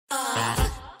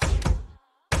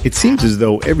It seems as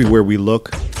though everywhere we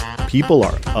look, people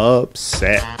are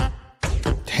upset.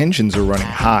 Tensions are running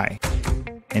high,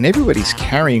 and everybody's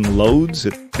carrying loads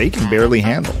that they can barely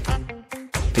handle.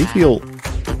 They feel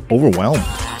overwhelmed.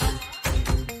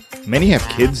 Many have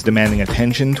kids demanding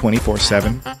attention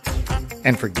 24/7,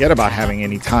 and forget about having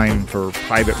any time for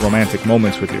private romantic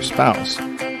moments with your spouse.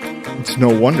 It's no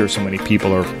wonder so many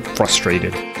people are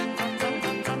frustrated.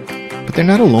 But they're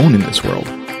not alone in this world.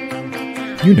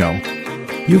 You know,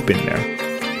 you've been there.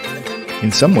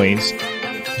 In some ways,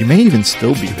 you may even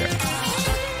still be there.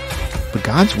 But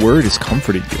God's Word has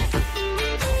comforted you,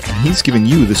 and He's given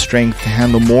you the strength to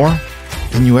handle more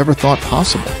than you ever thought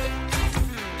possible.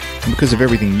 And because of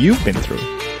everything you've been through,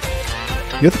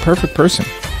 you're the perfect person.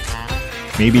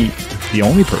 Maybe the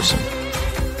only person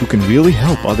who can really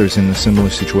help others in a similar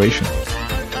situation.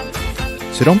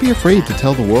 So don't be afraid to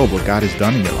tell the world what God has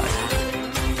done in your life.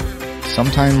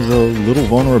 Sometimes a little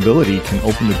vulnerability can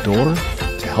open the door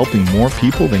to helping more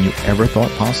people than you ever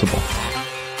thought possible.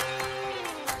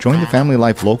 Join the Family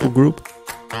Life local group,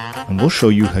 and we'll show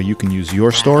you how you can use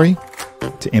your story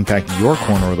to impact your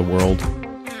corner of the world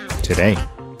today.